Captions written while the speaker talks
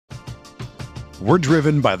We're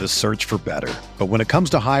driven by the search for better. But when it comes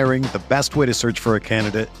to hiring, the best way to search for a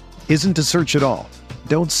candidate isn't to search at all.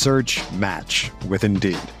 Don't search, match with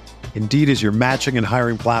Indeed. Indeed is your matching and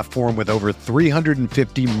hiring platform with over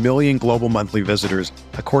 350 million global monthly visitors,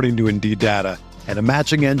 according to Indeed data, and a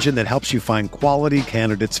matching engine that helps you find quality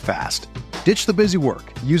candidates fast. Ditch the busy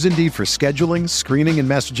work. Use Indeed for scheduling, screening, and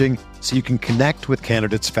messaging so you can connect with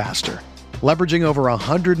candidates faster. Leveraging over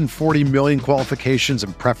 140 million qualifications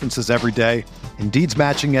and preferences every day, Indeed's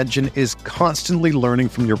matching engine is constantly learning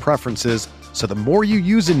from your preferences, so the more you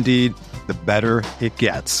use Indeed, the better it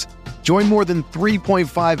gets. Join more than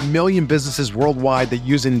 3.5 million businesses worldwide that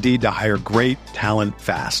use Indeed to hire great talent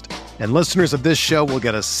fast. And listeners of this show will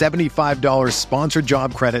get a $75 sponsored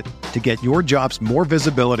job credit to get your jobs more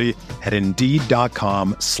visibility at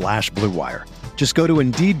Indeed.com/Blue Wire. Just go to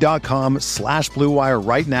Indeed.com/Blue Wire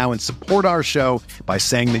right now and support our show by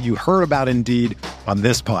saying that you heard about Indeed on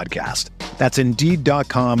this podcast. That's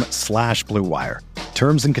Indeed.com/Blue Wire.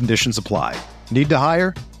 Terms and conditions apply. Need to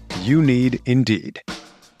hire? You need Indeed.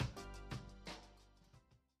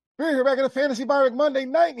 We're here back at the Fantasy Bar Week Monday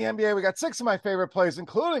night in the NBA. We got 6 of my favorite plays,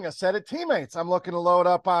 including a set of teammates. I'm looking to load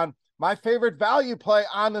up on my favorite value play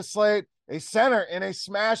on the slate, a center in a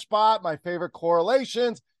smash spot, my favorite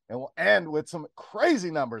correlations, and we'll end with some crazy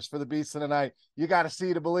numbers for the Beast of the Night. You got to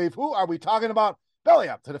see to believe. Who are we talking about? Belly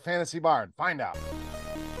up to the Fantasy Bar and find out.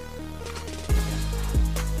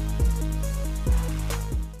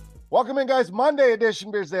 Welcome in, guys. Monday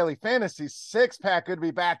edition Beers Daily Fantasy 6-pack. Good to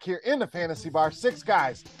be back here in the Fantasy Bar. 6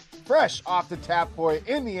 guys fresh off the tap for you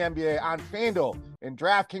in the NBA on FanDuel and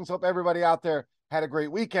DraftKings. Hope everybody out there had a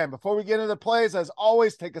great weekend. Before we get into the plays, as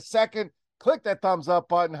always, take a second, click that thumbs up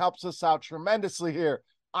button. Helps us out tremendously here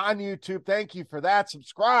on YouTube. Thank you for that.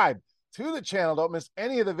 Subscribe to the channel. Don't miss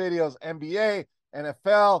any of the videos. NBA,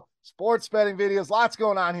 NFL, sports betting videos. Lots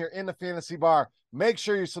going on here in the Fantasy Bar. Make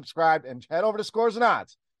sure you subscribe and head over to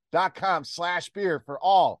scoresandodds.com/beer for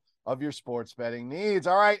all of your sports betting needs.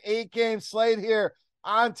 All right, 8-game slate here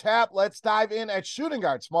on tap. Let's dive in at shooting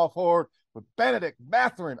guard, small forward, with Bennedict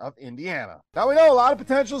Mathurin of Indiana. Now, we know a lot of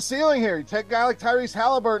potential ceiling here. You take a guy like Tyrese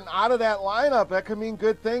Halliburton out of that lineup, that could mean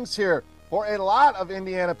good things here for a lot of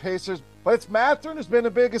Indiana Pacers. But it's Mathurin who's been the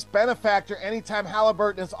biggest benefactor anytime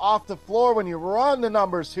Halliburton is off the floor. When you run the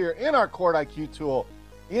numbers here in our Court IQ tool,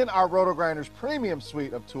 in our RotoGrinders premium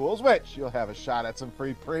suite of tools, which you'll have a shot at some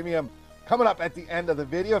free premium coming up at the end of the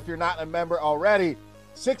video if you're not a member already.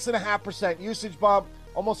 6.5% usage bump,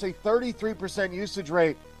 almost a 33% usage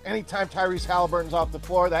rate anytime Tyrese Halliburton's off the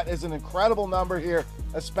floor. That is an incredible number here,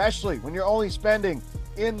 especially when you're only spending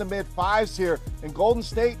in the mid-5s here. And Golden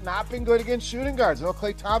State not been good against shooting guards. I know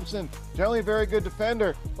Klay Thompson, generally a very good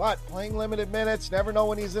defender, but playing limited minutes, never know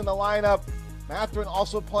when he's in the lineup. Mathurin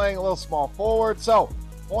also playing a little small forward. So,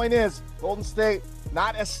 point is, Golden State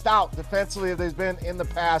not as stout defensively as they've been in the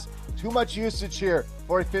past. Too much usage here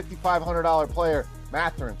for a $5,500 player.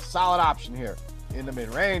 Mathurin, solid option here in the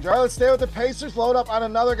mid-range. All right, let's stay with the Pacers. Load up on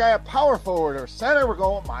another guy, a power forward or center. We're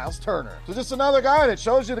going with Miles Turner. So just another guy that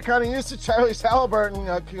shows you the kind of usage Tyrese Halliburton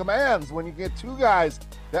commands when you get 2 guys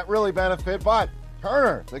that really benefit. But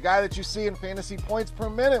Turner, the guy that you see in fantasy points per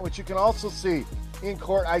minute, which you can also see in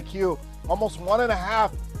Court IQ, almost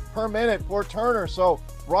 1.5 per minute for Turner. So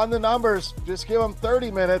run the numbers, just give him 30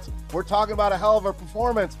 minutes. We're talking about a hell of a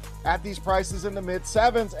performance at these prices in the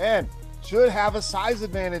mid-7s and should have a size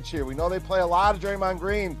advantage here. We know they play a lot of Draymond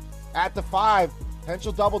Green at the 5.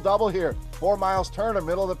 Potential double-double here for Miles Turner,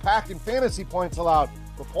 middle of the pack in fantasy points allowed.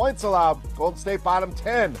 For points allowed, Golden State bottom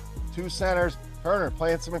 10, 2 centers. Turner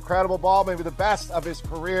playing some incredible ball, maybe the best of his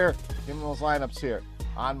career in those lineups here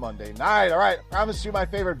on Monday night. All right, I promised you my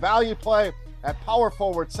favorite value play at power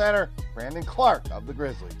forward center, Brandon Clarke of the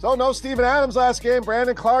Grizzlies. So no Steven Adams last game.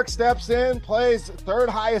 Brandon Clarke steps in, plays 3rd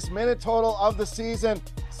highest minute total of the season,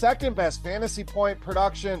 2nd best fantasy point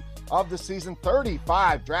production of the season,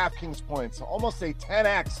 35 DraftKings points. So almost a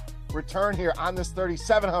 10x return here on this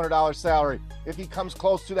 $3,700 salary if he comes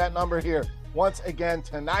close to that number here once again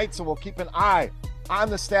tonight. So we'll keep an eye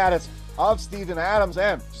on the status of Steven Adams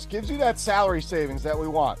and just gives you that salary savings that we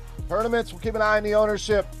want. Tournaments, we'll keep an eye on the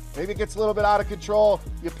ownership. Maybe it gets a little bit out of control.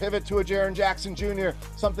 You pivot to a Jaren Jackson Jr.,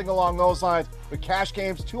 something along those lines. But cash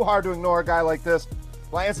games, too hard to ignore a guy like this.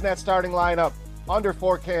 Lands in that starting lineup, under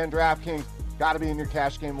 4K in DraftKings. Got to be in your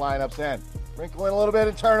cash game lineups. And wrinkle in a little bit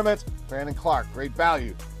in tournaments. Brandon Clarke, great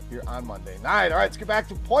value here on Monday night. All right, let's get back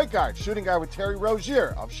to point guard, shooting guard with Terry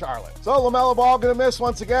Rozier of Charlotte. So LaMelo Ball going to miss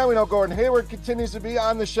once again. We know Gordon Hayward continues to be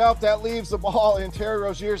on the shelf. That leaves the ball in Terry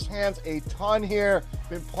Rozier's hands a ton here.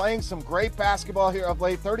 Been playing some great basketball here of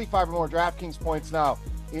late. 35 or more DraftKings points now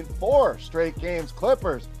in 4 straight games.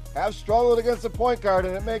 Clippers have struggled against the point guard,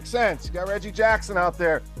 and it makes sense. You got Reggie Jackson out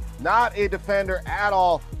there, not a defender at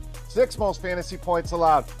all. 6th most fantasy points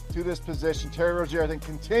allowed to this position. Terry Rozier, I think,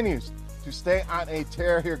 continues to stay on a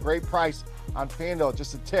tear here. Great price on FanDuel,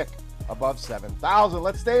 just a tick above 7,000.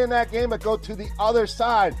 Let's stay in that game, but go to the other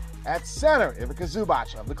side. At center, Ivica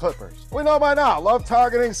Zubac of the Clippers. We know by now, love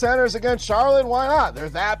targeting centers against Charlotte. Why not? They're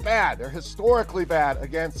that bad. They're historically bad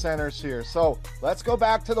against centers here. So let's go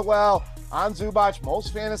back to the well on Zubac.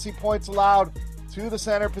 Most fantasy points allowed to the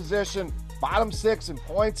center position. Bottom 6 in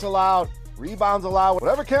points allowed, rebounds allowed.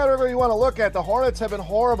 Whatever category you want to look at, the Hornets have been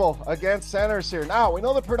horrible against centers here. Now, we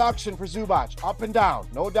know the production for Zubac, up and down,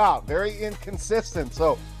 no doubt. Very inconsistent.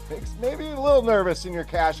 So makes maybe a little nervous in your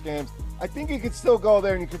cash games. I think you could still go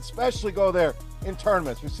there, and you could especially go there in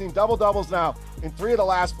tournaments. We've seen double-doubles now in 3 of the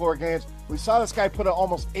last 4 games. We saw this guy put an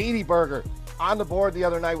almost 80 burger on the board the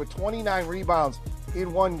other night with 29 rebounds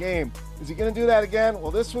in 1 game. Is he going to do that again?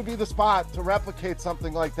 Well, this would be the spot to replicate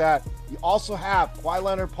something like that. You also have Kawhi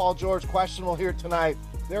Leonard, Paul George, questionable here tonight.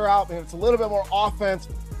 They're out, and it's a little bit more offense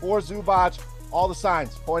for Zubac. All the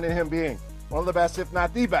signs point at him being one of the best, if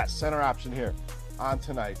not the best, center option here on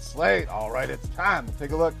tonight's slate. All right, it's time to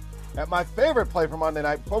take a look at my favorite play for Monday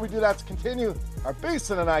night. Before we do that, to continue our Beast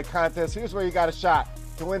of the Night contest, here's where you got a shot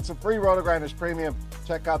to win some free RotoGrinders Premium.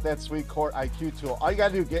 Check out that sweet Court IQ tool. All you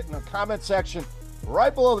got to do, get in the comment section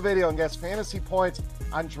right below the video and guess fantasy points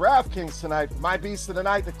on DraftKings tonight. For my Beast of the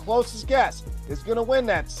Night, the closest guess is going to win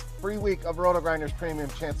that free week of RotoGrinders Premium.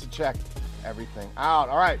 Chance to check everything out.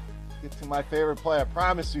 All right, get to my favorite play. I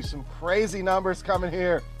promise you some crazy numbers coming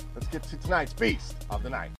here. Let's get to tonight's Beast of the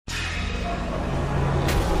Night.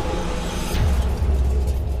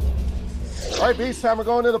 All right, Beast time. We're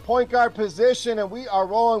going to the point guard position, and we are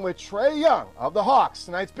rolling with Trae Young of the Hawks,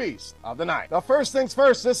 tonight's Beast of the Night. Now, first things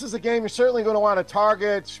first, this is a game you're certainly going to want to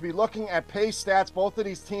target. You should be looking at pace stats. Both of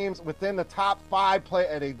these teams within the top 5 play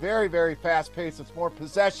at a very, very fast pace. It's more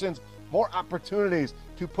possessions, more opportunities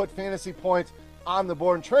to put fantasy points on the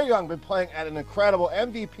board. And Trae Young been playing at an incredible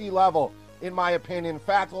MVP level, in my opinion. In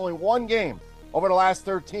fact, only 1 game over the last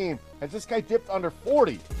 13 has this guy dipped under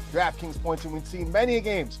 40 DraftKings points, and we've seen many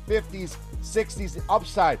games, 50s, 60s, the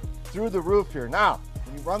upside through the roof here. Now,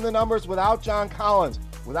 when you run the numbers without John Collins,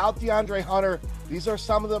 without DeAndre Hunter, these are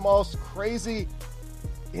some of the most crazy,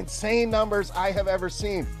 insane numbers I have ever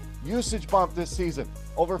seen. Usage bump this season,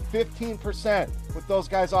 over 15% with those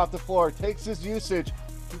guys off the floor. Takes his usage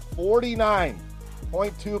to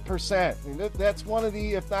 49.2%. I mean, that's one of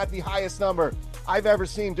the, if not the highest number I've ever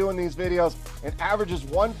seen doing these videos, and averages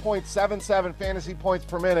 1.77 fantasy points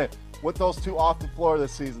per minute with those 2 off the floor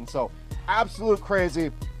this season. So absolute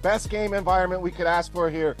crazy. Best game environment we could ask for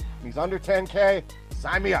here. He's under 10K.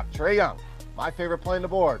 Sign me up. Trae Young, my favorite play on the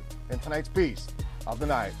board, and tonight's Beast of the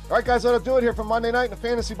Night. All right, guys, that'll do it here for Monday Night in the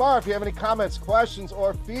Fantasy Bar. If you have any comments, questions,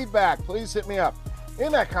 or feedback, please hit me up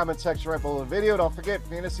in that comment section right below the video. Don't forget,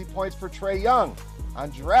 fantasy points for Trae Young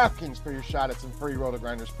on DraftKings for your shot at some free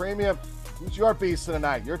RotoGrinders Premium. Who's your Beast of the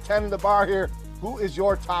Night? You're 10 in the bar here. Who is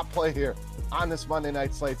your top play here on this Monday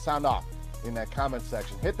night slate? Sound off in that comment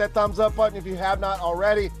section. Hit that thumbs up button if you have not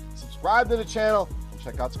already. Subscribe to the channel and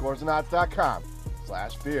check out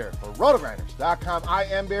scoresandodds.com/beer. For RotoGrinders.com, I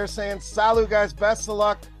am Beer saying salut, guys. Best of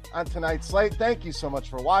luck on tonight's slate. Thank you so much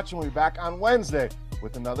for watching. We'll be back on Wednesday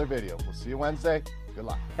with another video. We'll see you Wednesday. Good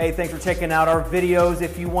luck. Hey, thanks for checking out our videos.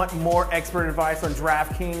 If you want more expert advice on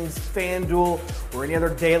DraftKings, FanDuel, or any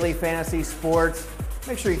other daily fantasy sports,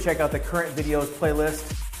 make sure you check out the current videos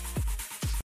playlist